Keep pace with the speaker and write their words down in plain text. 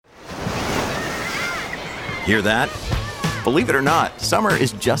Hear that? Believe it or not, summer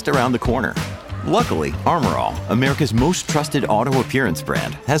is just around the corner. Luckily, Armor All, America's most trusted auto appearance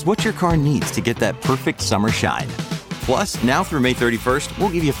brand, has what your car needs to get that perfect summer shine. Plus, now through May 31st, we'll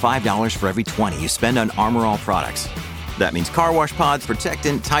give you $5 for every $20 you spend on Armor All products. That means car wash pods,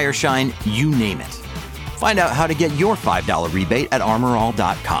 protectant, tire shine, you name it. Find out how to get your $5 rebate at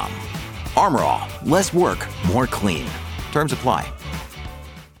armorall.com. Armor All, less work, more clean. Terms apply.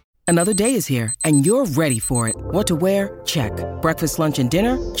 Another day is here, and you're ready for it. What to wear? Check. Breakfast, lunch, and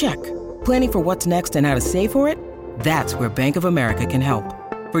dinner? Check. Planning for what's next and how to save for it? That's where Bank of America can help.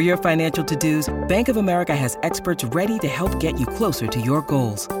 For your financial to-dos, Bank of America has experts ready to help get you closer to your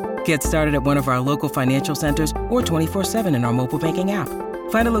goals. Get started at one of our local financial centers or 24/7 in our mobile banking app.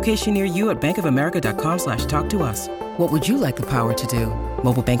 Find a location near you at bankofamerica.com/talktous. What would you like the power to do?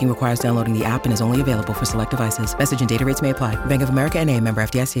 Mobile banking requires downloading the app and is only available for select devices. Message and data rates may apply. Bank of America N.A., member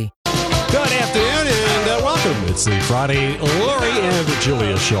FDIC. Good afternoon and welcome. It's the Friday Lori and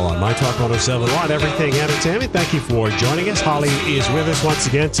Julia show on My Talk 107.1 Everything Entertainment. Thank you for joining us. Holly is with us once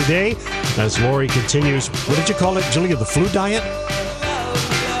again today as Lori continues. What did you call it, Julia? The flu diet?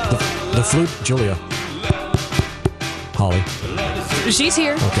 The flu, Julia. Holly. She's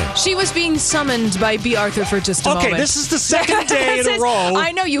here. Okay. She was being summoned by B. Arthur for just a moment. Okay, this is the second day in a row.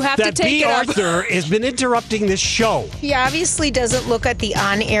 I know, you have to take B. it up. Arthur has been interrupting this show. He obviously doesn't look at the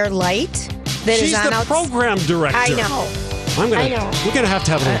on-air light that She's is on the program director. I know. We're going to have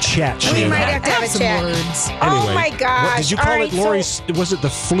a little chat. We might have to have a some chat. words. Anyway, Oh my gosh. what, did you call it, Lori? Was it the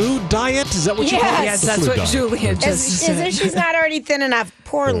flu diet? Is that what you call it? Yes, The that's flu what diet. Julia just Is said. if she's not already thin enough.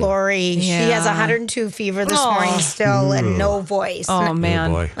 Poor Lori. She Yeah. has 102 fever this morning still and no voice. Oh,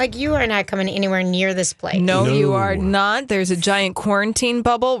 man. Oh, boy. Like, you are not coming anywhere near this place. No, No. you are not. There's a giant quarantine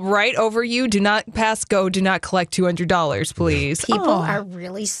bubble right over you. Do not pass go. Do not collect $200, please. People are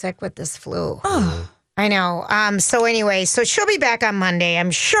really sick with this flu. I know. So anyway, so she'll be back on Monday.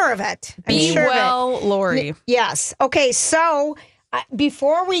 I'm sure of it. Be well, Lori. Yes. Okay. So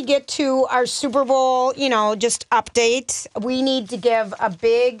before we get to our Super Bowl, just update, we need to give a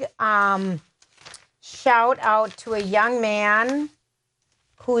big shout out to a young man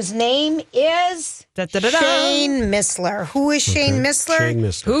whose name is Shane Missler. Who is Shane Missler? Shane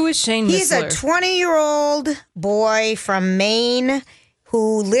Missler. Who is Shane He's a Missler? 20-year-old boy from Maine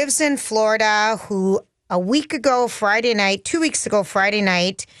who lives in Florida, who 2 weeks ago Friday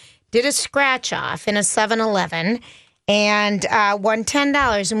night, did a scratch off in a 7-Eleven and won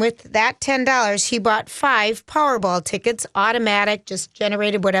 $10. And with that $10, he bought 5 Powerball tickets, automatic, just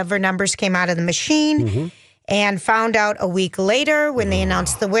generated whatever numbers came out of the machine, and found out a week later when they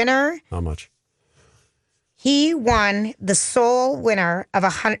announced the winner. How much? He won the sole winner of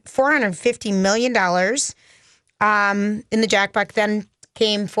 $450 million in the jackpot. Then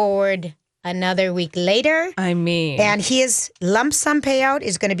came forward another week later. And his lump sum payout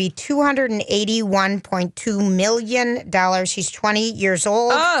is going to be $281.2 million. He's 20 years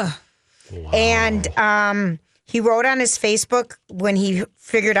old. Wow. And he wrote on his Facebook when he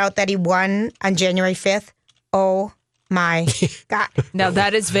figured out that he won on January 5th, oh my God. Now,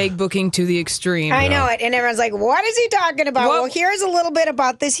 that is vague booking to the extreme. I know it. And everyone's like, what is he talking about? Well, here's a little bit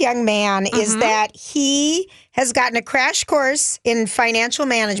about this young man is that he has gotten a crash course in financial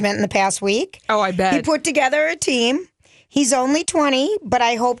management in the past week. Oh, I bet. He put together a team. He's only 20, but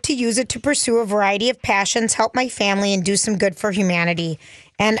I hope to use it to pursue a variety of passions, help my family, and do some good for humanity.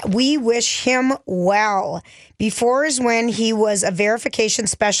 And we wish him well. Before is when he was a verification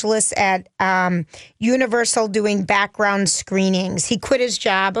specialist at Universal doing background screenings. He quit his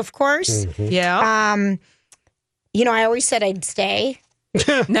job, of course. Yeah. I always said I'd stay.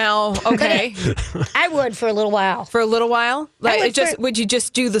 Now, okay. I would for a little while. For a little while? Would you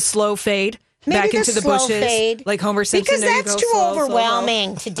just do the slow fade? Maybe back the into the slow bushes, fade. like Homer Simpson. Because there you that's go, too slow,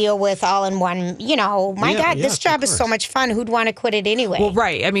 overwhelming to deal with all in one. My God, this job is so much fun. Who'd want to quit it anyway? Well,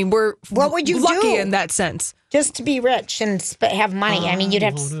 right. I mean, we're What would you lucky do? in that sense. Just to be rich and have money. I mean, you'd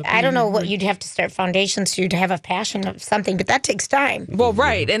have to, I don't know what you'd have to start foundations to have a passion of something, but that takes time. Well,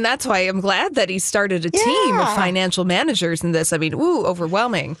 right. And that's why I'm glad that he started a team of financial managers in this. I mean,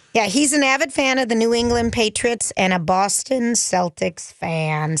 overwhelming. Yeah, he's an avid fan of the New England Patriots and a Boston Celtics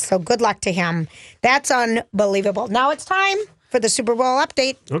fan. So good luck to him. That's unbelievable. Now it's time for the Super Bowl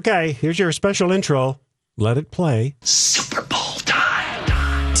update. Okay, here's your special intro. Let it play. Super Bowl time.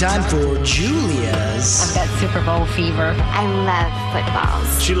 Time for Julia's. I've got Super Bowl fever. I love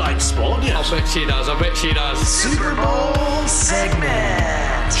footballs. She likes sport, yes. I bet she does. Super Bowl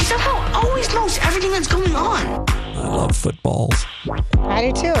segment. He somehow always knows everything that's going on. I love footballs.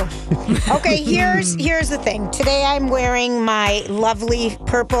 I do too. Okay, here's the thing. Today I'm wearing my lovely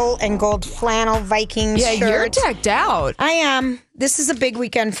purple and gold flannel Vikings Yeah, shirt. you're decked out. I am. This is a big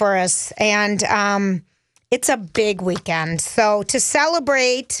weekend for us, and it's a big weekend. So to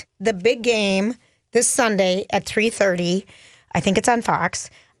celebrate the big game this Sunday at 3:30, I think it's on Fox.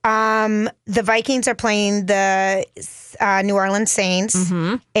 The Vikings are playing the New Orleans Saints,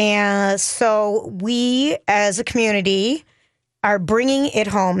 and so we, as a community, are bringing it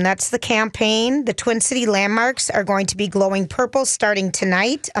home. That's the campaign. The Twin City landmarks are going to be glowing purple starting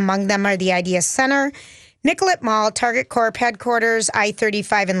tonight. Among them are the Idea Center, Nicollet Mall, Target Corp headquarters,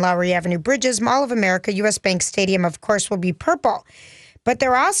 I-35 and Lowry Avenue bridges, Mall of America, U.S. Bank Stadium, of course, will be purple. But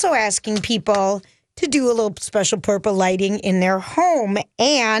they're also asking people to do a little special purple lighting in their home.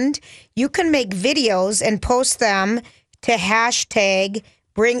 And you can make videos and post them to hashtag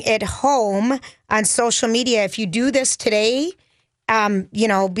Bring It Home on social media. If you do this today,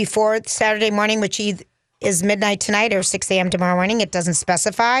 before Saturday morning, which is midnight tonight or 6 a.m. tomorrow morning, it doesn't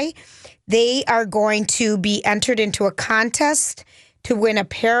specify, they are going to be entered into a contest to win a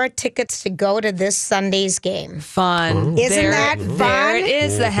pair of tickets to go to this Sunday's game. Fun. Isn't that fun? There it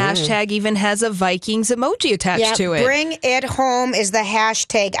is. The hashtag even has a Vikings emoji attached to it. Bring it home is the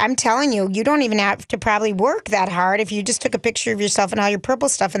hashtag. I'm telling you, you don't even have to probably work that hard if you just took a picture of yourself and all your purple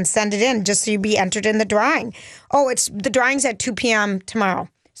stuff and send it in just so you'd be entered in the drawing. Oh, the drawing's at 2 p.m. tomorrow.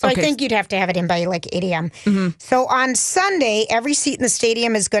 So Okay. I think you'd have to have it in by like 8 a.m. So on Sunday, every seat in the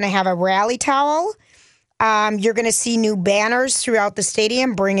stadium is going to have a rally towel. You're going to see new banners throughout the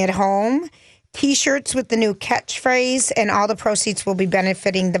stadium, Bring It Home, T-shirts with the new catchphrase, and all the proceeds will be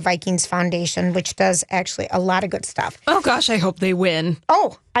benefiting the Vikings Foundation, which does actually a lot of good stuff. Oh, gosh, I hope they win.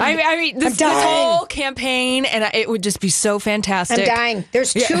 Oh, I mean, this dying. whole campaign, and it would just be so fantastic. I'm dying.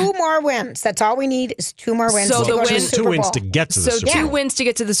 There's 2 more wins. That's all we need is 2 more wins So to the go to the win- Super Two wins Bowl. to get to the So Super 2 Bowl. wins to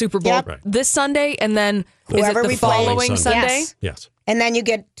get to the Super Bowl Yep. Right. this Sunday, and then Whoever is it we the play. following Sunday. Sunday? Yes. Yes. And then you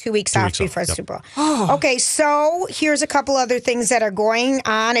get 2 weeks off weeks off, before yep. Super Bowl. Okay, so here's a couple other things that are going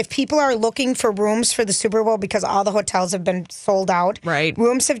on. If people are looking for rooms for the Super Bowl because all the hotels have been sold out, Right.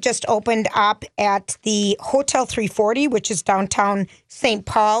 Rooms have just opened up at the Hotel 340, which is downtown St.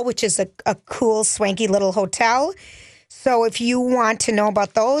 Paul, which is a cool, swanky little hotel. So if you want to know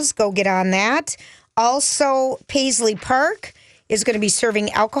about those, go get on that. Also, Paisley Park is going to be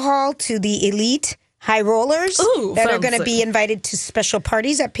serving alcohol to the elite high rollers Ooh, that are sounds going to like- be invited to special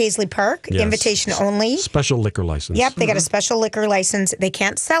parties at Paisley Park, Yes. invitation only. Special liquor license. Yep, they got a special liquor license. They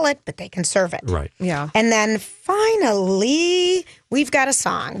can't sell it, but they can serve it. Right. Yeah. And then finally, we've got a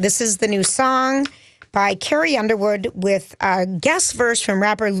song. This is the new song by Carrie Underwood with a guest verse from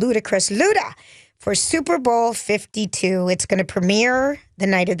rapper Ludacris. Luda for Super Bowl 52. It's going to premiere the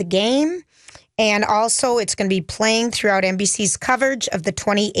night of the game. And also, it's going to be playing throughout NBC's coverage of the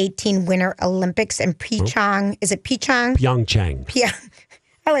 2018 Winter Olympics in Pyeongchang. Is it Pyeongchang? Pyeongchang.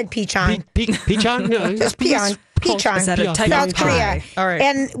 I like Pyeongchang. Pyeongchang? No, Just Pyeongchang. Is that a type South of Korea. pie? All right.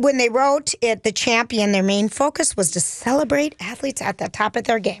 And when they wrote it, the champion, their main focus was to celebrate athletes at the top of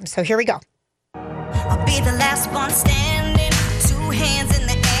their game. So here we go. I'll be the last one standing, 2 hands in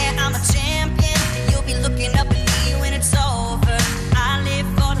the air, I'm a champion. You'll be looking up at me when it's over. I live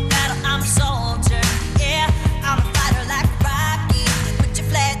for the battle, I'm a soldier. Yeah, I'm a fighter like Rocky. Put your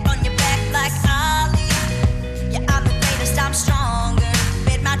flag on your back like Ali. Yeah, I'm the greatest, I'm stronger.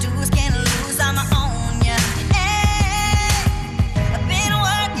 Bet my dues, can't lose, I'ma own ya. Hey, I've been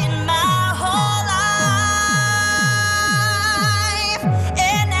working my whole life,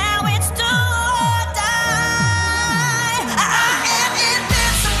 and now it's do or die. I am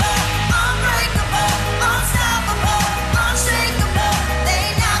invincible, unbreakable, unstoppable, unshakable. They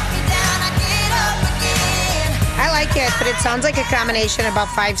knock me down, I get up again. I like it, but it sounds like a combination of about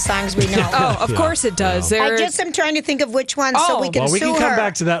 5 songs we know. Oh, of course it does. I There- just am trying to think of which one so Oh. we can Well, we sue can come her.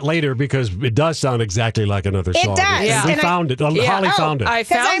 back to that later because it does sound exactly like another It song. does. And Yeah. we And I- found it. Yeah. Holly Oh, found it. I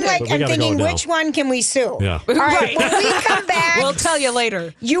Because found I'm it. like, But we I'm gotta go thinking, now. which one can we sue? Yeah. All right, when we come back, We'll tell you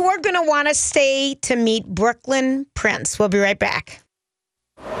later. you are going to want to stay to meet Brooklyn Prince. We'll be right back.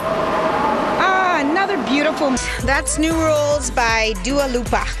 Another beautiful. That's New Rules by Dua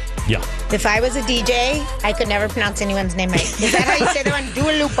Lipa. Yeah. If I was a DJ, I could never pronounce anyone's name right. Is that how you say that one?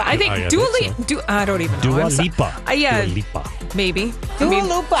 Dua Lipa. I think I Dua think Lipa. I don't even know. Dua I'm so- Lipa. Yeah, Dua Lipa. maybe. Dua I mean,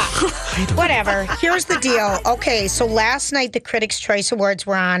 Lipa. Whatever. Here's the deal. Okay, so last night the Critics' Choice Awards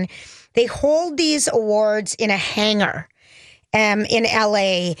were on. They hold these awards in a hangar in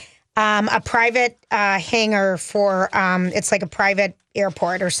LA, a private hangar for, it's like a private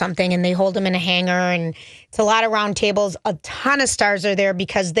airport or something, and they hold them in a hangar, and it's a lot of round tables. A ton of stars are there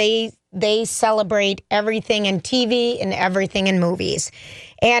because they celebrate everything in TV and everything in movies.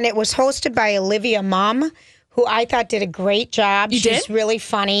 And it was hosted by Olivia Munn, who I thought did a great job. She's really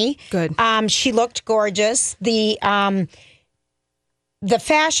funny. Good. She looked gorgeous. The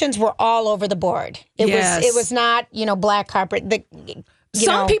fashions were all over the board. It was not, black carpet.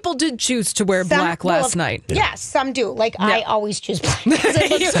 Some people did choose to wear black last night. Yes, some do. Like, I always choose black because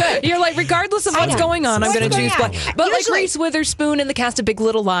it looks good. You're like, regardless of what's going on, I'm going to choose black. But Usually, like Reese Witherspoon and the cast of Big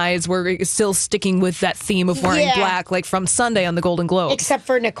Little Lies were still sticking with that theme of wearing black, like from Sunday on the Golden Globes. Except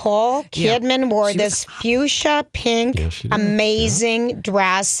for Nicole Kidman wore this fuchsia pink, amazing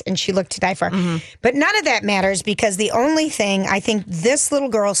dress, and she looked to die for. Mm-hmm. But none of that matters because the only thing, I think this little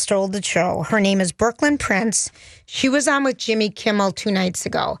girl stole the show. Her name is Brooklyn Prince. She was on with Jimmy Kimmel 2 nights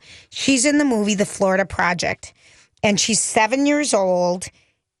ago. She's in the movie The Florida Project, and she's 7 years old.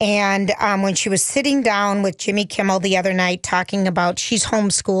 And when she was sitting down with Jimmy Kimmel the other night talking about she's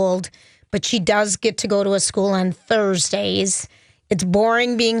homeschooled, but she does get to go to a school on Thursdays. It's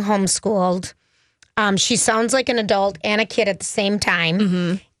boring being homeschooled. She sounds like an adult and a kid at the same time.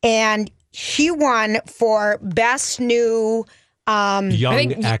 Mm-hmm. And she won for Best New...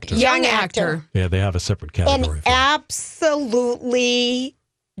 Young actor. Young actor. Yeah, they have a separate category. And absolutely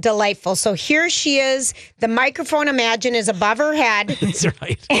delightful. So here she is. The microphone, imagine, is above her head. That's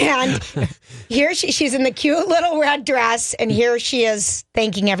right. And here she's in the cute little red dress. And here she is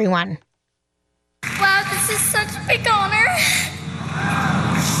thanking everyone. Wow, this is such a big honor.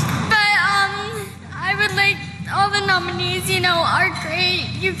 But I would like all the nominees, are great.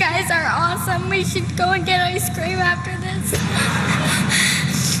 You guys are awesome. We should go and get ice cream after this.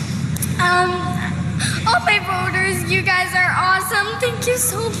 All my voters, you guys are awesome. Thank you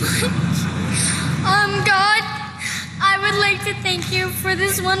so much. God, I would like to thank you for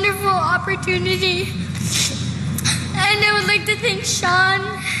this wonderful opportunity. And I would like to thank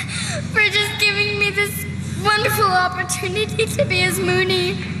Sean for just giving me this wonderful opportunity to be as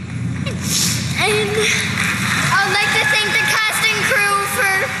Mooney. And I would like to thank the cast and crew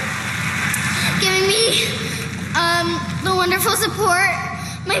for giving me the wonderful support.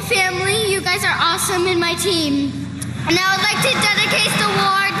 My family, you guys are awesome, and my team. And I would like to dedicate the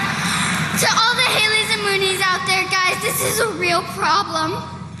award to all the Haleys and Moonies out there. Guys, this is a real problem.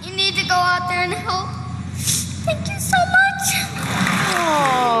 You need to go out there and help. Thank you so much.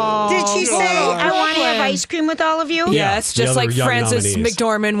 Did she say, I want to have ice cream with all of you? Yes, just like Frances nominees.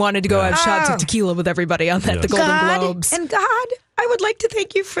 McDormand wanted to go have shots of tequila with everybody on the Golden Globes. And God, I would like to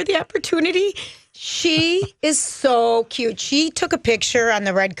thank you for the opportunity. She is so cute. She took a picture on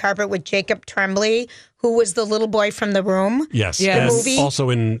the red carpet with Jacob Tremblay, who was the little boy from The Room. Yes. The And movie.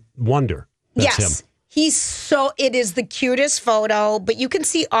 also in Wonder. That's him. It is the cutest photo, but you can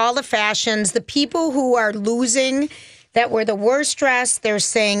see all the fashions. The people who are losing that were the worst dressed, they're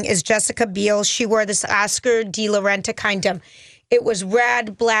saying, is Jessica Biel. She wore this Oscar de la Renta kind of. It was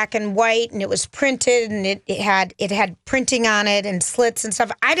red, black, and white, and it was printed, and it had printing on it and slits and stuff.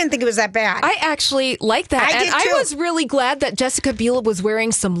 I didn't think it was that bad. I actually like that. I did too. I was really glad that Jessica Biel was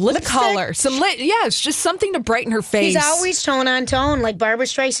wearing some lip color. It's just something to brighten her face. She's always tone on tone, like Barbara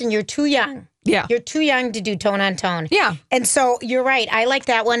Streisand. You're too young. Yeah. You're too young to do tone on tone. Yeah. And so you're right. I like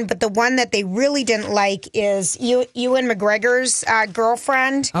that one. But the one that they really didn't like is Ewan McGregor's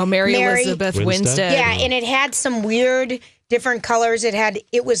girlfriend. Oh, Mary Elizabeth Winstead. Yeah. And it had some weird different colors.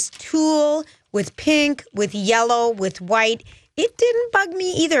 It was tulle with pink, with yellow, with white. It didn't bug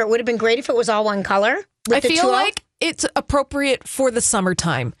me either. It would have been great if it was all one color. I feel like it's appropriate for the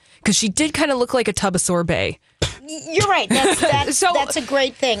summertime because she did kind of look like a tub of sorbet. You're right. That's a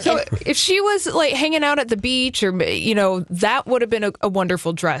great thing. So if she was like hanging out at the beach or, that would have been a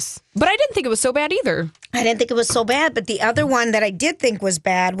wonderful dress. But I didn't think it was so bad either. I didn't think it was so bad. But the other one that I did think was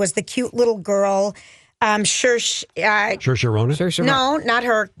bad was the cute little girl, Saoirse Ronan? No, not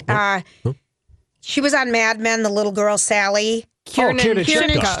her. She was on Mad Men, the little girl, Sally. Kiernan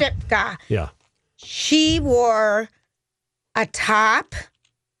Shipka. Yeah. She wore a top,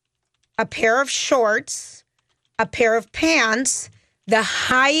 a pair of shorts, a pair of pants, the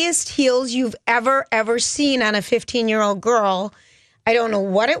highest heels you've ever seen on a 15-year-old girl. I don't know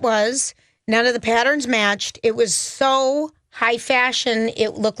what it was. None of the patterns matched. It was so high fashion,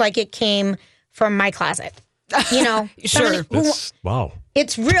 it looked like it came from my closet. Sure. Wow.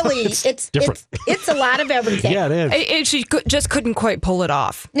 It's really, it's different. It's a lot of everything. Yeah, it is. And she just couldn't quite pull it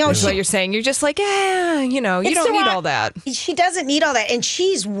off. No, that's what you're saying. You're just like, you don't need all that. She doesn't need all that. And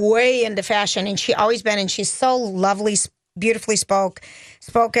she's way into fashion, and she's always been, and she's so lovely beautifully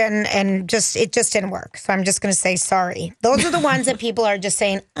spoken, and it just didn't work. So I'm just going to say sorry. Those are the ones that people are just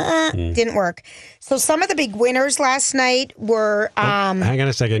saying, didn't work. So some of the big winners last night were... hang on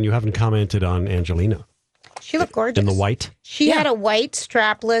a second. You haven't commented on Angelina. She looked gorgeous. In the white? She had a white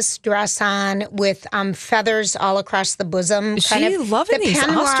strapless dress on with feathers all across the bosom. She loving the these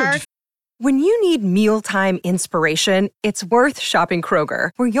peignoir. ostrich. When you need mealtime inspiration, it's worth shopping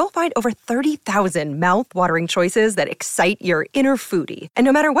Kroger, where you'll find over 30,000 mouth-watering choices that excite your inner foodie. And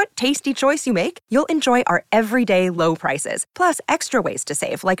no matter what tasty choice you make, you'll enjoy our everyday low prices, plus extra ways to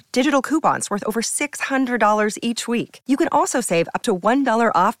save, like digital coupons worth over $600 each week. You can also save up to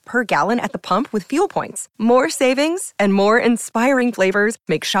 $1 off per gallon at the pump with fuel points. More savings and more inspiring flavors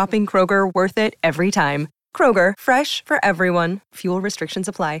make shopping Kroger worth it every time. Kroger, fresh for everyone. Fuel restrictions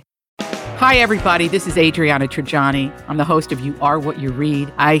apply. Hi, everybody. This is Adriana Trajani. I'm the host of You Are What You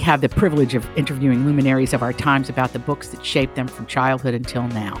Read. I have the privilege of interviewing luminaries of our times about the books that shaped them from childhood until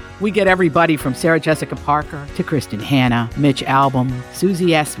now. We get everybody from Sarah Jessica Parker to Kristen Hanna, Mitch Albom, Susie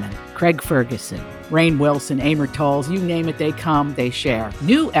Essman, Craig Ferguson, Rainn Wilson, Amor Tolls, you name it, they come, they share.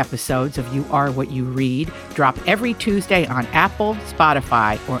 New episodes of You Are What You Read drop every Tuesday on Apple,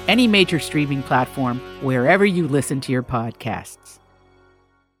 Spotify, or any major streaming platform wherever you listen to your podcasts.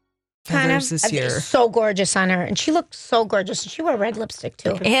 Feathers this year. So gorgeous on her. And she looked so gorgeous. She wore red lipstick,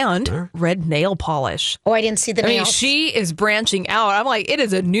 too. And red nail polish. Oh, I didn't see the nails. She is branching out. I'm like, it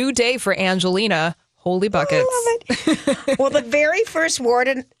is a new day for Angelina. Holy buckets. I love it. Well, the very first award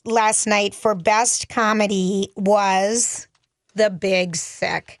last night for Best Comedy was The Big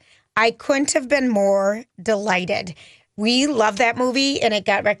Sick. I couldn't have been more delighted. We love that movie, and it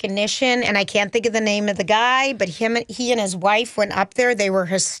got recognition, and I can't think of the name of the guy, but he and his wife went up there. They were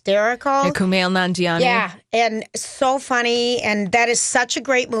hysterical. Kumail Nanjiani. Yeah, and so funny, and that is such a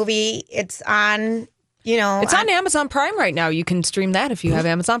great movie. It's on, It's on Amazon Prime right now. You can stream that if you have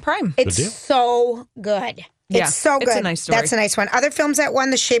Amazon Prime. It's so good. Yeah, it's so good. It's a nice story. That's a nice one. Other films that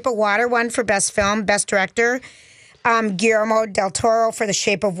won, The Shape of Water won for Best Film, Best Director. Guillermo del Toro for The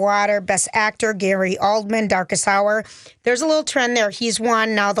Shape of Water, Best Actor, Gary Oldman, Darkest Hour. There's a little trend there. He's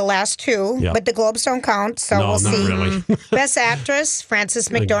won now the last two, but the Globes don't count, so we'll see. Really. Best Actress, Frances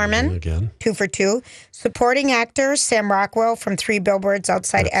McDormand, Again. 2 for 2. Supporting Actor, Sam Rockwell from 3 Billboards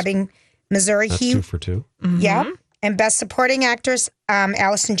Outside Ebbing, Missouri. That's 2 for 2. Yep. And Best Supporting Actress,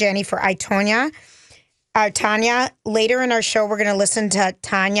 Allison Janney for I, Tonya. Tanya. Later in our show, we're going to listen to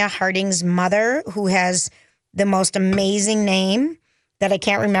Tanya Harding's mother, who has the most amazing name that I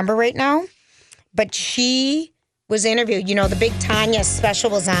can't remember right now. But she was interviewed. The Big Tanya special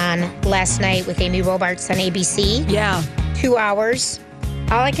was on last night with Amy Robarts on ABC. Yeah. 2 hours.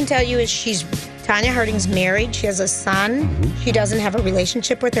 All I can tell you is Tanya Harding's married. She has a son. Mm-hmm. She doesn't have a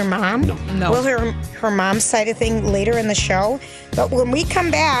relationship with her mom. No. Well, her mom's side of thing later in the show. But when we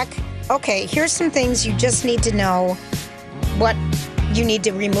come back, okay, here's some things you just need to know. What you need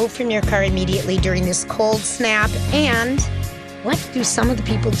to remove from your car immediately during this cold snap. And what do some of the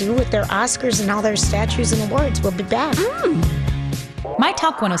people do with their Oscars and all their statues and awards? We'll be back. My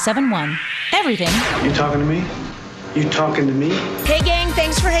Talk 1071. Everything. You talking to me? You talking to me? Hey, gang,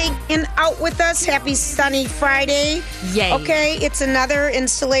 thanks for hanging out with us. Happy sunny Friday. Yay. Okay, it's another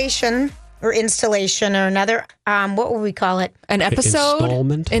installation or another, what would we call it? An episode?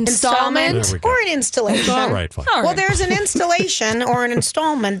 Installment or an installation. All right, fine. Well, there's an installation or an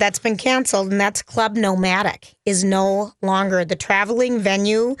installment that's been canceled, and that's Club Nomadic is no longer the traveling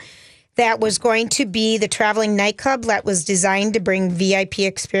venue that was going to be the traveling nightclub that was designed to bring VIP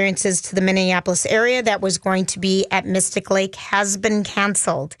experiences to the Minneapolis area that was going to be at Mystic Lake has been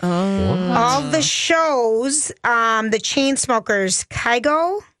canceled. Oh. All the shows, the Chainsmokers,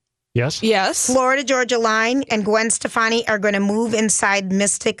 Kygo, Yes. Florida Georgia Line, and Gwen Stefani are going to move inside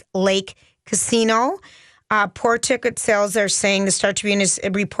Mystic Lake Casino. Poor ticket sales, they're saying, the Star Tribune is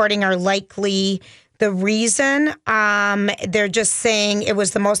reporting, are likely the reason. They're just saying it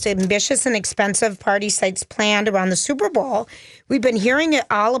was the most ambitious and expensive party sites planned around the Super Bowl. We've been hearing it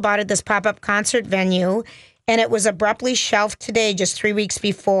all about it, this pop-up concert venue, and it was abruptly shelved today, just 3 weeks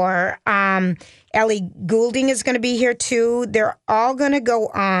before. Ellie Goulding is going to be here, too. They're all going to go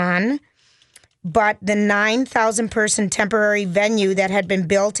on. But the 9,000-person temporary venue that had been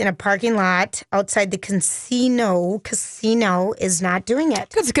built in a parking lot outside the casino is not doing it.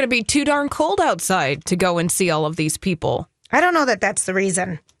 Because it's going to be too darn cold outside to go and see all of these people. I don't know that that's the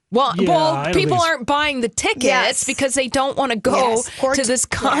reason. Well, people aren't buying the tickets because they don't want to go to this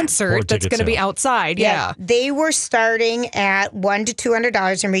concert that's going to be outside. Yeah. They were starting at $100 to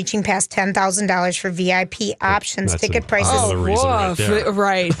 $200 and reaching past $10,000 for VIP options. Ticket prices.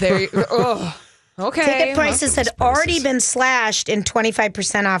 Right there. Right. Okay. Ticket prices had already been slashed in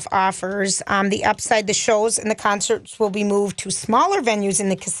 25% off offers. The upside, the shows and the concerts will be moved to smaller venues in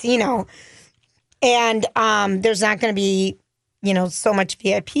the casino. And there's not going to be, so much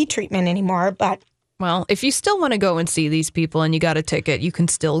VIP treatment anymore. But well, if you still want to go and see these people and you got a ticket, you can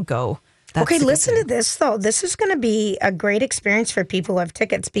still go. Okay, listen to this, though. This is going to be a great experience for people who have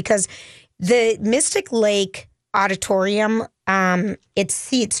tickets because the Mystic Lake Auditorium, it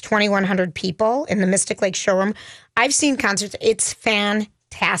seats 2,100 people in the Mystic Lake showroom. I've seen concerts. It's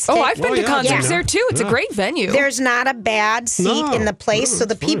fantastic. Oh, I've been to concerts there, too. It's a great venue. There's not a bad seat in the place. So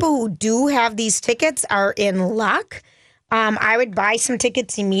the people who do have these tickets are in luck. I would buy some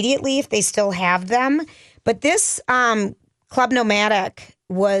tickets immediately if they still have them. But this Club Nomadic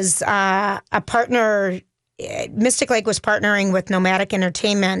was a partner. Mystic Lake was partnering with Nomadic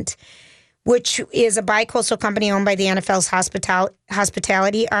Entertainment, which is a bi-coastal company owned by the NFL's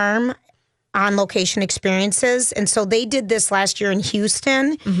hospitality arm, On Location Experiences. And so they did this last year in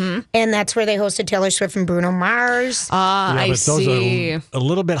Houston, and that's where they hosted Taylor Swift and Bruno Mars. I see. Those are a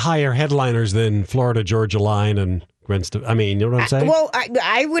little bit higher headliners than Florida Georgia Line and Gwen Stefani. I mean, you know what I'm saying? Well,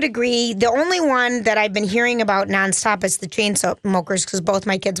 I would agree. The only one that I've been hearing about nonstop is the Chainsmokers because both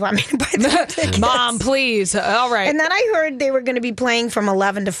my kids want me to buy them tickets. Mom, please. All right. And then I heard they were going to be playing from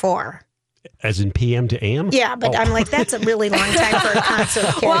 11 to 4. As in PM to AM? Yeah, but I'm like, that's a really long time for a concert,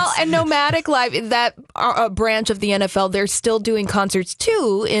 kids. Well, and Nomadic Live, that branch of the NFL, they're still doing concerts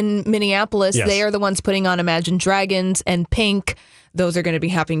too in Minneapolis. Yes. They are the ones putting on Imagine Dragons and Pink. Those are going to be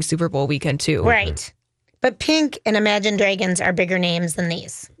happening Super Bowl weekend too. Right. But Pink and Imagine Dragons are bigger names than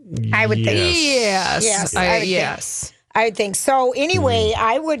these. I would think. Yes. I would think. So anyway,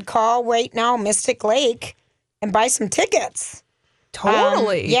 I would call right now Mystic Lake and buy some tickets.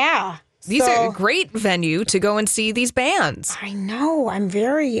 Totally. Yeah. These are a great venue to go and see these bands. I know. I'm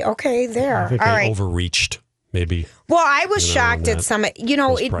very okay there. I think All they right. overreached, maybe. Well, I was shocked at some.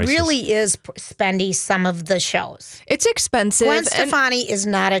 It prices. really is spendy. Some of the shows. It's expensive. Gwen Stefani is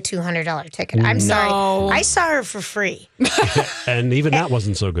not a $200 ticket. I'm sorry. I saw her for free. And even that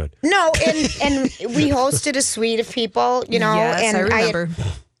wasn't so good. No, and we hosted a suite of people. Yes, and I remember.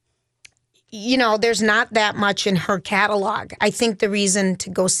 There's not that much in her catalog. I think the reason to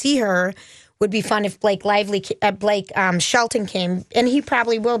go see her would be fun if Blake Shelton came, and he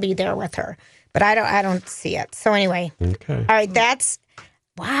probably will be there with her. But I don't see it. So anyway, okay. All right. That's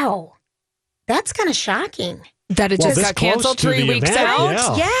kind of shocking. That it just got canceled 3 weeks event,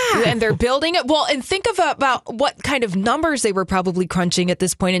 out? Yeah. And they're building it. Well, and think about what kind of numbers they were probably crunching at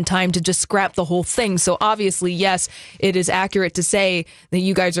this point in time to just scrap the whole thing. So obviously, yes, it is accurate to say that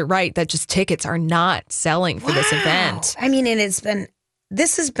you guys are right, that just tickets are not selling for this event. I mean, and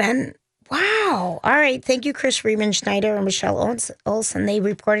this has been, wow. All right. Thank you, Chris Riemann Schneider and Michelle Olsen. They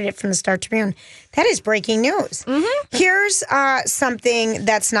reported it from the Star Tribune. That is breaking news. Here's something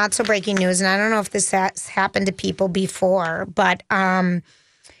that's not so breaking news, and I don't know if this has happened to people before, but,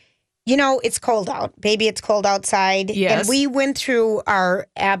 it's cold out. Baby, it's cold outside. Yes. And we went through our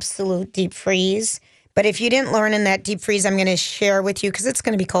absolute deep freeze. But if you didn't learn in that deep freeze, I'm going to share with you, because it's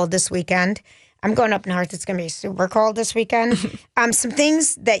going to be cold this weekend. I'm going up north. It's going to be super cold this weekend. Some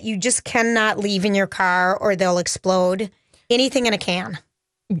things that you just cannot leave in your car or they'll explode. Anything in a can.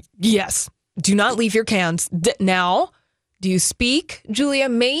 Yes. Do not leave your cans. Now, do you speak, Julia,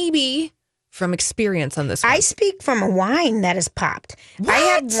 maybe from experience on this one? I speak from a wine that has popped. What? I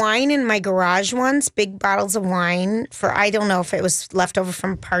had wine in my garage once, big bottles of wine I don't know if it was left over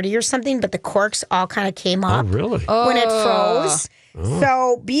from a party or something, but the corks all kind of came up. Oh, really? When it froze.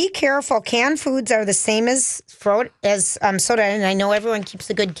 So be careful. Canned foods are the same as soda, and I know everyone keeps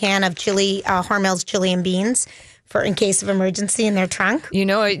a good can of chili, Hormel's chili and beans for in case of emergency in their trunk.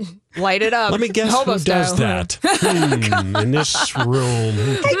 Light it up. Let me guess Hobo who style. does that. In this room.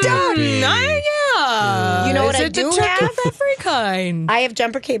 I don't. Yeah. You know what Is I it do the chicken have? of every kind? I have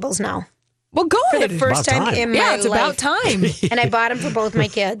jumper cables now. Well, good. For the first About time time. in my Yeah, it's life. about time. And I bought them for both my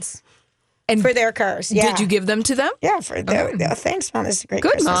kids. And for their cars. Yeah. Did you give them to them? Yeah, thanks, Mom. This is a great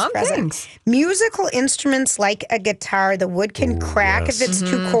Good, Christmas Mom. present. Thanks. Musical instruments like a guitar, the wood can crack if it's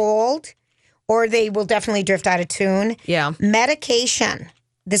too cold, or they will definitely drift out of tune. Yeah. Medication.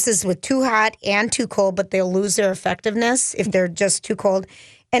 This is with too hot and too cold, but they'll lose their effectiveness if they're just too cold.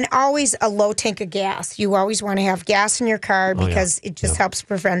 And always a low tank of gas. You always want to have gas in your car because it just helps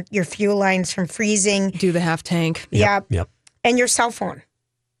prevent your fuel lines from freezing. Do the half tank. Yep. Yep. And your cell phone.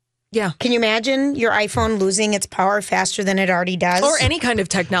 Yeah. Can you imagine your iPhone losing its power faster than it already does? Or any kind of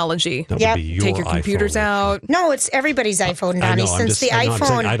technology. That Yep. would be your Take your computers iPhone. out. No, it's everybody's iPhone, Donnie. Since the I'm saying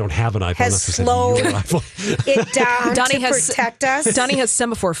iPhone I don't have an iPhone. has That's what I said, slowed your iPhone. it down Donnie to has- protect us. Donnie has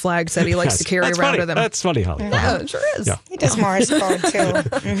semaphore flags that he likes to carry That's around funny. with him. That's funny, Holly. Yeah, it sure is. Yeah. He does Morse code,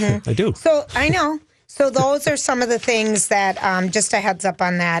 too. I do. So, I know. So those are some of the things that, just a heads up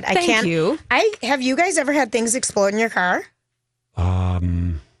on that. Thank you. Have you guys ever had things explode in your car?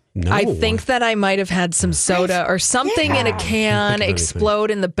 No. I think that I might have had some soda or something in a can explode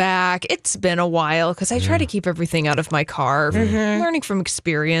in the back. It's been a while because I try to keep everything out of my car. Learning from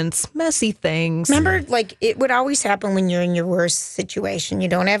experience, messy things. Remember, like, it would always happen when you're in your worst situation. You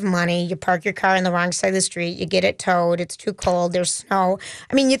don't have money. You park your car on the wrong side of the street. You get it towed. It's too cold. There's snow.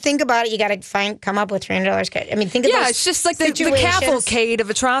 I mean, you think about it. You got to come up with $300. I mean, think of those it's just like the situations. cavalcade of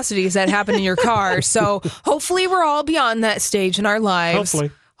atrocities that happen in your car. So hopefully we're all beyond that stage in our lives.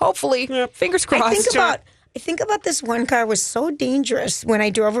 Hopefully. Fingers crossed. I think about this one car was so dangerous when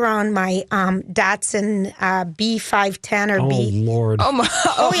I drove around my Datsun B510 or B. Oh, Lord.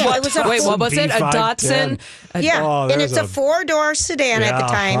 Oh, yeah. It was a Wait, what was it? A Datsun? Yeah. And it's a 4-door sedan at the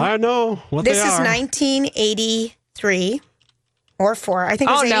time. I know what This they is are. 1983 or 4. I think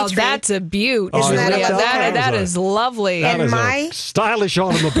it was 83. now that's a beaut. Isn't that a Julia. lovely car? That is lovely. That And is my- a stylish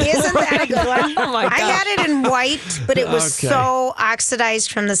automobile. Isn't that a good one? Oh, my I gosh. had it in white, but it was Okay. so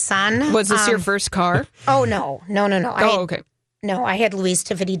oxidized from the sun. Was this your first car? Oh, no. Okay. No, I had Louise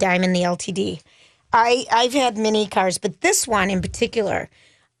Tiffany Diamond, the LTD. I've had many cars, but this one in particular,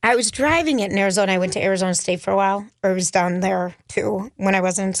 I was driving it in Arizona. I went to Arizona State for a while, or I was down there too when I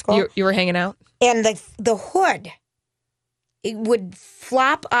wasn't in school. You were hanging out? And the hood, it would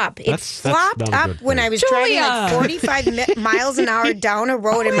flop up. It That's flopped not a up good when thing. I was driving like Julia. 45 miles an hour down a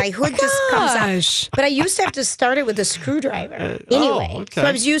road, and my hood just comes Gosh. up. But I used to have to start it with a screwdriver anyway. okay. So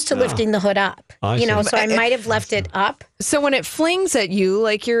I was used to lifting the hood up. I see. So I might have left it up. So when it flings at you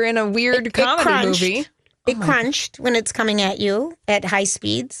like you're in a weird comedy crunched. movie. It crunched when it's coming at you at high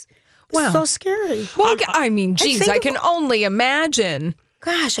speeds. Wow. So scary. Well, I mean, geez, think I of- can only imagine.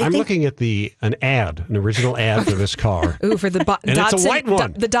 Gosh, I'm looking at an original ad for this car. Ooh, for the And Datsun, it's a white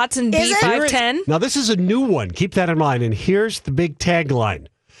one. the Datsun Is it? B510. Now, this is a new one. Keep that in mind. And here's the big tagline.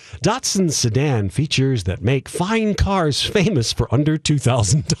 Datsun sedan features that make fine cars famous for under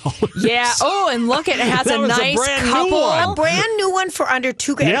 $2,000. Yeah. Oh, and look, it has That a was a nice brand new couple. one. a brand new one for under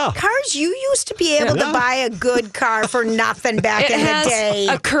 $2,000. Yeah. Cars you used to be able to buy a good car for nothing back It in the has day.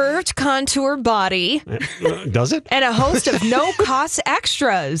 a curved contour body Does it? and a host of no-cost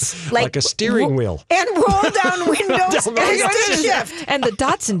extras. Like a steering wheel. and roll down windows Down and windows. stick shift. And the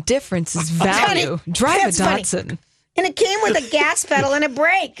Datsun difference is value. Drive a that's funny. Datsun. And it came with a gas pedal and a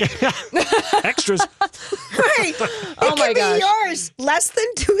brake. Extras. Right. Oh, my could gosh. be yours. Less than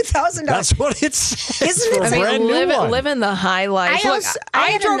 $2,000. That's what it says. Isn't it for a amazing? brand new one. Living the high life. Look,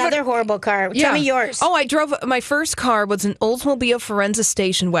 I had drove another horrible car. Tell me yours. Oh, I drove. My first car was an Oldsmobile Forenza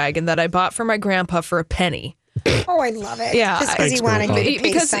station wagon that I bought for my grandpa for a penny. Oh, I love it. Yeah, Just because he wanted me to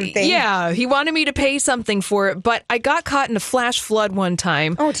pay because something. yeah, he wanted me to pay something for it, but I got caught in a flash flood one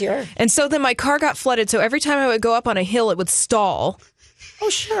time. Oh, dear. And so then my car got flooded. So every time I would go up on a hill, it would stall. Oh,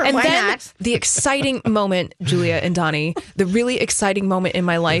 sure. And Why then not? the exciting moment, Julia and Donnie, the really exciting moment in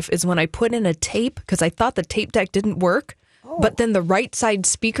my life is when I put in a tape because I thought the tape deck didn't work. But then the right side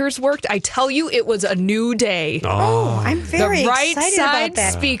speakers worked. I tell you, it was a new day. Oh, I'm very the right excited side about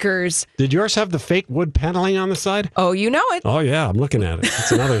that. speakers. Did yours have the fake wood paneling on the side? Oh, you know it. Oh, yeah. I'm looking at it.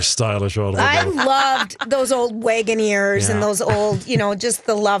 It's another stylish I automobile. loved those old Wagoneers and Yeah. those old, just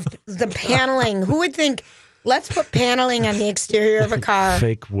the paneling. Who would think, let's put paneling on the exterior of a car?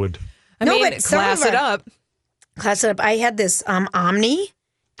 Fake wood. I No, mean, but some class of it our- up. Class it up. I had this Omni.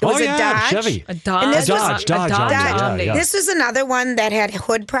 It was Oh, yeah, a Dodge. Chevy. A Dodge. And this was- Dodge, a Dodge, Dodge yeah, Omni. yeah. This was another one that had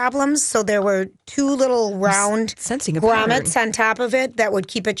hood problems. So there were two little round Sensing a grommets on top of it that would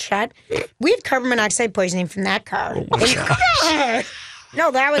keep it shut. We had carbon monoxide poisoning from that car.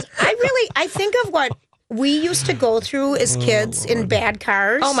 No, that was, I think of what we used to go through as kids in bad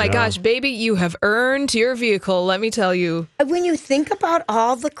cars. Oh my gosh, baby, you have earned your vehicle, let me tell you. When you think about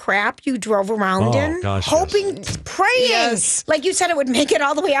all the crap you drove around Oh, in, gosh, hoping, praying, Yes. like you said, it would make it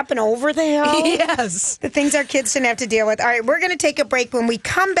all the way up and over the hill. Yes. The things our kids didn't have to deal with. All right, we're going to take a break. When we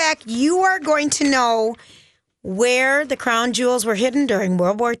come back, you are going to know where the crown jewels were hidden during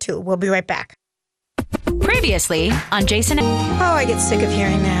World War II. We'll be right back. Previously on Jason. Oh, I get sick of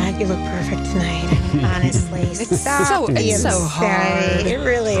hearing that. You look perfect tonight. Honestly, stop so- being it's so sad. hard. It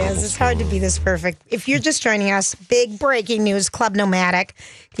really is. It's hard to be this perfect. If you're just joining us, big breaking news: Club Nomadic,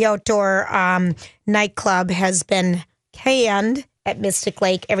 the outdoor nightclub, has been canned at Mystic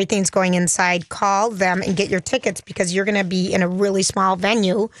Lake. Everything's going inside. Call them and get your tickets because you're going to be in a really small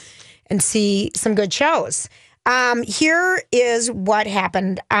venue and see some good shows. Here is what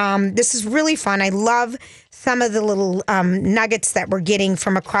happened. This is really fun. I love some of the little nuggets that we're getting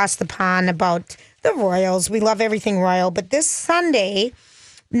from across the pond about the Royals. We love everything Royal. But this Sunday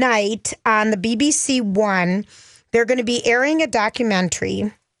night on the BBC One, they're going to be airing a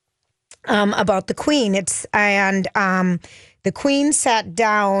documentary about the Queen. The Queen sat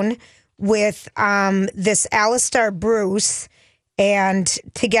down with this Alistair Bruce, and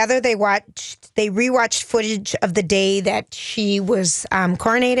together they rewatched footage of the day that she was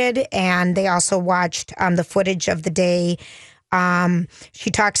coronated, and they also watched the footage of the day.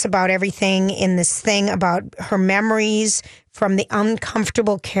 She talks about everything in this thing about her memories from the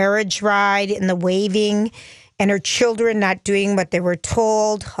uncomfortable carriage ride and the waving, and her children not doing what they were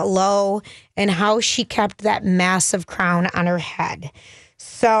told, hello, and how she kept that massive crown on her head.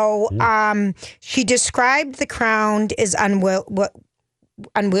 So she described the crown as unwieldy.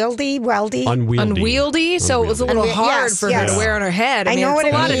 So it was a little hard for her to wear on her head. I know it's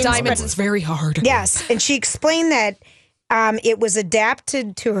a lot of diamonds. It's very hard. Yes, and she explained that it was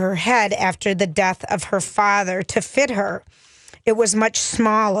adapted to her head after the death of her father to fit her. It was much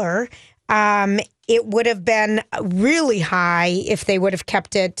smaller. It would have been really high if they would have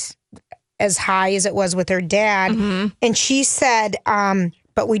kept it as high as it was with her dad. Mm-hmm. And she said,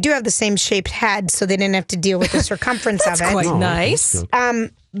 but we do have the same shaped head, so they didn't have to deal with the circumference of it. That's quite nice.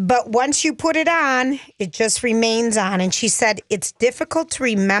 But once you put it on, it just remains on. And she said, it's difficult to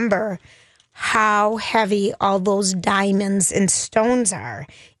remember how heavy all those diamonds and stones are.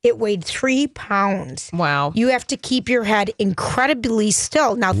 It weighed 3 pounds. Wow. You have to keep your head incredibly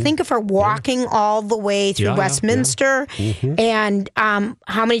still. Now, think of her walking all the way through Westminster and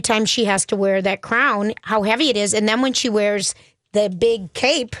how many times she has to wear that crown, how heavy it is. And then when she wears the big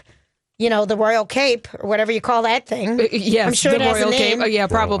cape, the royal cape or whatever you call that thing. Yes, I'm sure the it has royal a name. cape. Oh, yeah,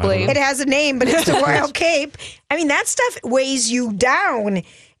 probably. It has a name, but it's the royal cape. I mean, that stuff weighs you down.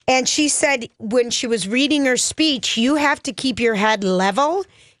 And she said when she was reading her speech, you have to keep your head level.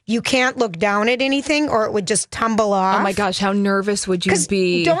 You can't look down at anything or it would just tumble off. Oh, my gosh. How nervous would you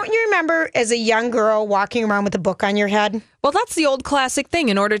be? Don't you remember as a young girl walking around with a book on your head? Well, that's the old classic thing.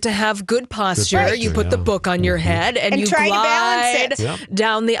 In order to have good posture, you put the book on your head and you try glide to balance it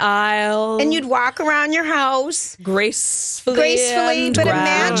down the aisle. And you'd walk around your house. Gracefully. But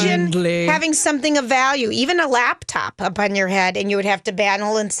imagine having something of value, even a laptop up on your head, and you would have to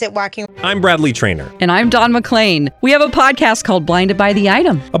battle and sit walking. I'm Bradley Trainer. And I'm Don McClain. We have a podcast called Blinded by the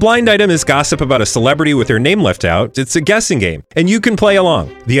Item. A blind item is gossip about a celebrity with their name left out. It's a guessing game, and you can play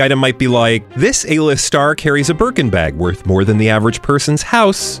along. The item might be like, this A-list star carries a Birkin bag worth more than the average person's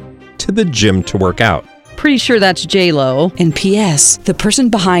house to the gym to work out. Pretty sure that's J-Lo. And P.S. the person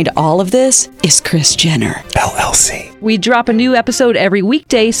behind all of this is Kris Jenner, LLC. We drop a new episode every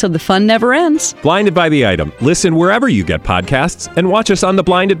weekday so the fun never ends. Blinded by the Item. Listen wherever you get podcasts and watch us on the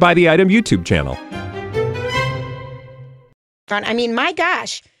Blinded by the Item YouTube channel. I mean, my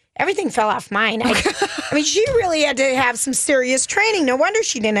gosh, everything fell off mine. I mean, she really had to have some serious training. No wonder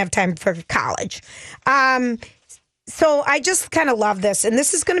she didn't have time for college. So I just kind of love this. And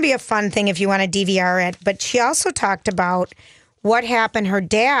this is going to be a fun thing if you want to DVR it. But she also talked about what happened. Her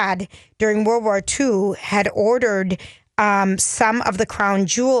dad, during World War II, had ordered some of the crown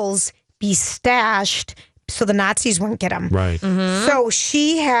jewels be stashed so the Nazis wouldn't get them. Right. Mm-hmm. So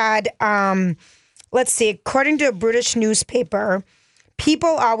she had, let's see, according to a British newspaper, people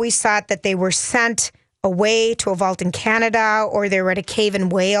always thought that they were sent away to a vault in Canada or they were at a cave in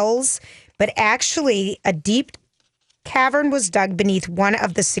Wales. But actually, a deep cavern was dug beneath one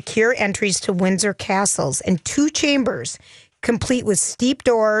of the secure entries to Windsor castles, and 2 chambers, complete with steep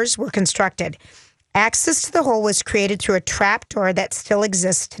doors, were constructed. Access to the hole was created through a trap door that still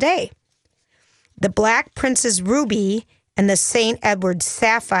exists today. The Black Prince's ruby and the St. Edward's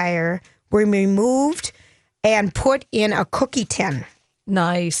sapphire were removed and put in a cookie tin.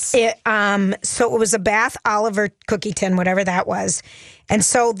 Nice. So it was a Bath Oliver cookie tin, whatever that was. And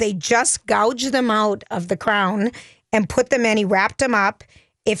so they just gouged them out of the crown and put them in. He wrapped them up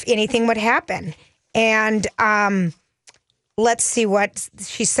if anything would happen. And let's see what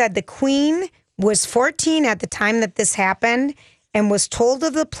she said. The Queen was 14 at the time that this happened and was told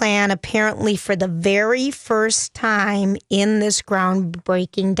of the plan apparently for the very first time in this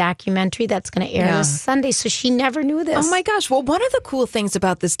groundbreaking documentary that's going to air this Sunday. So she never knew this. Oh my gosh. Well, one of the cool things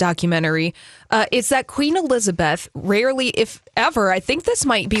about this documentary is that Queen Elizabeth rarely, if ever, I think this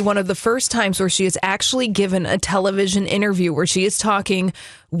might be one of the first times where she is actually given a television interview where she is talking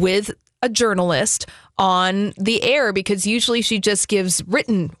with a journalist on the air because usually she just gives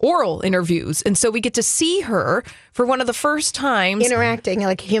written oral interviews. And so we get to see her for one of the first times. Interacting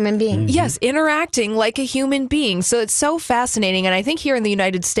like a human being. Yes, interacting like a human being. So it's so fascinating. And I think here in the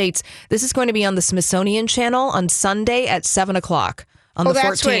United States, this is going to be on the Smithsonian Channel on Sunday at 7 o'clock. On the 14th.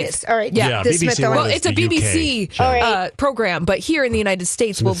 That's what it is. All right. Yeah, BBC. Well, it's a BBC program, but here in the United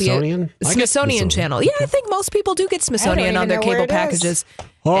States will be a Smithsonian Channel. Yeah, I think most people do get Smithsonian on their cable packages.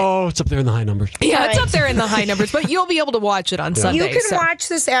 Oh, it's up there in the high numbers. Yeah, it's up there in the high numbers, but you'll be able to watch it on Sunday. You can watch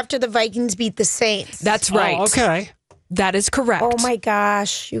this after the Vikings beat the Saints. That's right. Oh, okay. That is correct. Oh my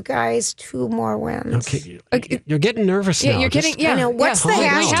gosh, you guys, 2 more wins. Okay, you're getting nervous now. You're getting. Yeah. I know. What's the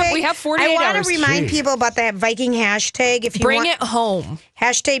hashtag? We have 48 hours. I want to remind people about that Viking hashtag. If you bring it home.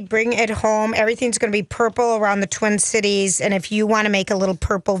 Hashtag bring it home. Everything's going to be purple around the Twin Cities, and if you want to make a little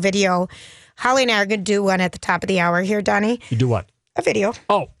purple video, Holly and I are going to do one at the top of the hour here, Donnie. You do what? A video.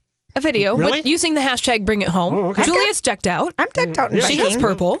 Oh. A video. Really? Using the hashtag bring it home. Oh, okay. Julia's decked out. I'm decked out. She has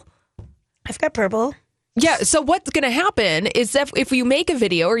purple. I've got purple. Yeah, so what's going to happen is that if you make a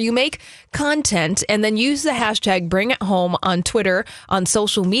video or you make content and then use the hashtag Bring It Home on Twitter, on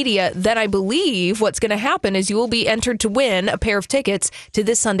social media, then I believe what's going to happen is you will be entered to win a pair of tickets to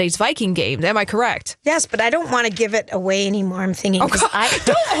this Sunday's Viking game. Am I correct? Yes, but I don't want to give it away anymore. I'm thinking, don't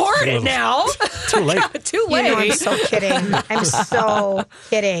hoard it now. Too late. Too late. You know, I'm so kidding. I'm so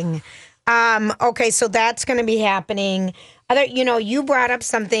kidding. Okay, so that's going to be happening. You brought up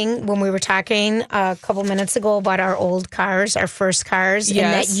something when we were talking a couple minutes ago about our old cars, our first cars, yes.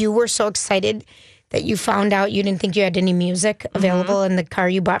 and that you were so excited that you found out you didn't think you had any music available in the car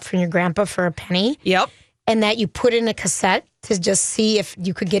you bought from your grandpa for a penny. Yep. And that you put in a cassette to just see if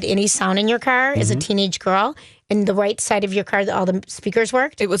you could get any sound in your car as a teenage girl. And the right side of your car, all the speakers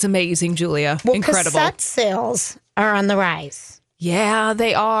worked. It was amazing, Julia. Well, incredible. Cassette sales are on the rise. Yeah,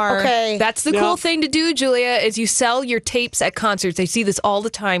 they are. Okay. That's the cool thing to do, Julia, is you sell your tapes at concerts. I see this all the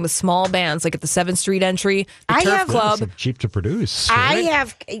time with small bands, like at the 7th Street Entry, the Turf Club. So cheap to produce. I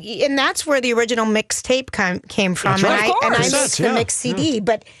have, and that's where the original mixtape came from. That's right. And I mixed the mix CD,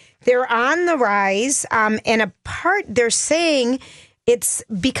 but they're on the rise. And they're saying it's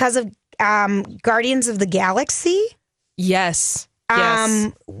because of Guardians of the Galaxy. Yes.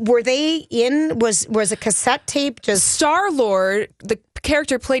 Were they in? Was a cassette tape just Star-Lord, the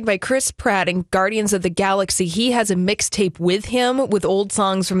character played by Chris Pratt in Guardians of the Galaxy? He has a mixtape with him with old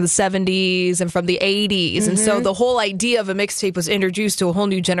songs from the 70s and from the 80s, and so the whole idea of a mixtape was introduced to a whole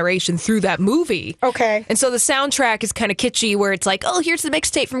new generation through that movie. Okay, and so the soundtrack is kind of kitschy, where it's like, oh, here's the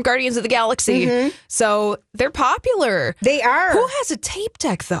mixtape from Guardians of the Galaxy. So they're popular. They are. Who has a tape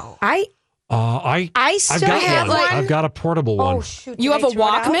deck though? I still have one. I've got a portable one. Oh, shoot. You have a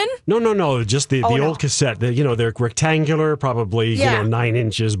Walkman? No. Just the old cassette. They're rectangular, probably 9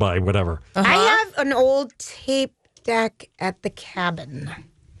 inches by whatever. I have an old tape deck at the cabin.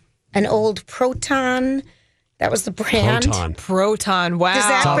 An old Proton. That was the brand. Proton. Wow. Does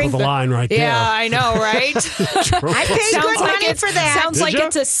that Top bring of the line right there. Yeah, I know, right? I paid good money for that. Sounds like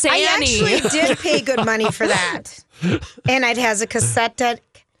it's a Sanny. I actually did pay good money for that. And it has a cassette deck.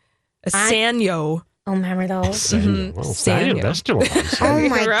 A Sanyo. Oh, remember those? Sanyo. Well, Sanyo. That's still Oh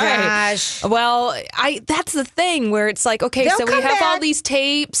my gosh. Well, that's the thing where it's like, okay, so we have all these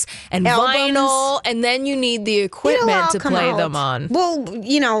tapes and vinyl, and then you need the equipment to play them on. Well,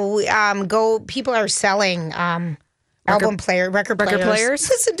 people are selling record players.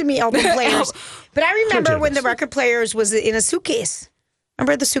 Listen to me, album players. But I remember when the record players was in a suitcase.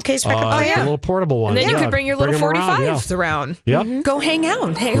 Remember the suitcase record player? The little portable one. And then you could bring your little 45s around. Yep. Go hang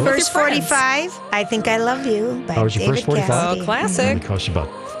out. Hang with First your friends. 45, I Think I Love You by was your David first 45? Cassidy. Oh, classic. It cost you about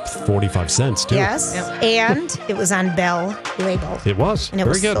 45 cents, too. Yes. Yep. And it was on Bell label. It was. And it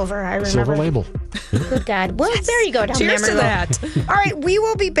Very was good. silver, I remember. Silver label. Good God. Well, there you go. Down Cheers memory to that. All right, we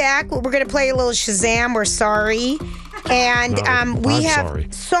will be back. We're going to play a little Shazam. We're sorry. And we have sorry.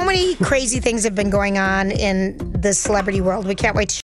 so many crazy things have been going on in the celebrity world. We can't wait to